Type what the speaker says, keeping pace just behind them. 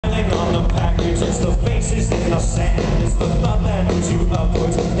It's the faces in the sand, it's the thought that moves you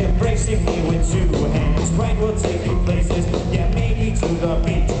upwards, embracing me with two hands. Pride will take you places, yeah, maybe to the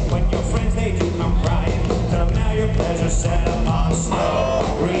beach. When your friends, they do come crying, come now your pleasure set upon snow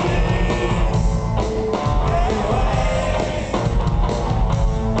green.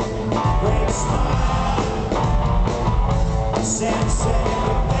 Great smile, sensei,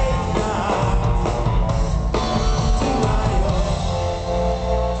 make not denial.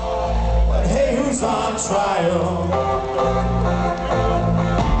 But hey, who's on trial?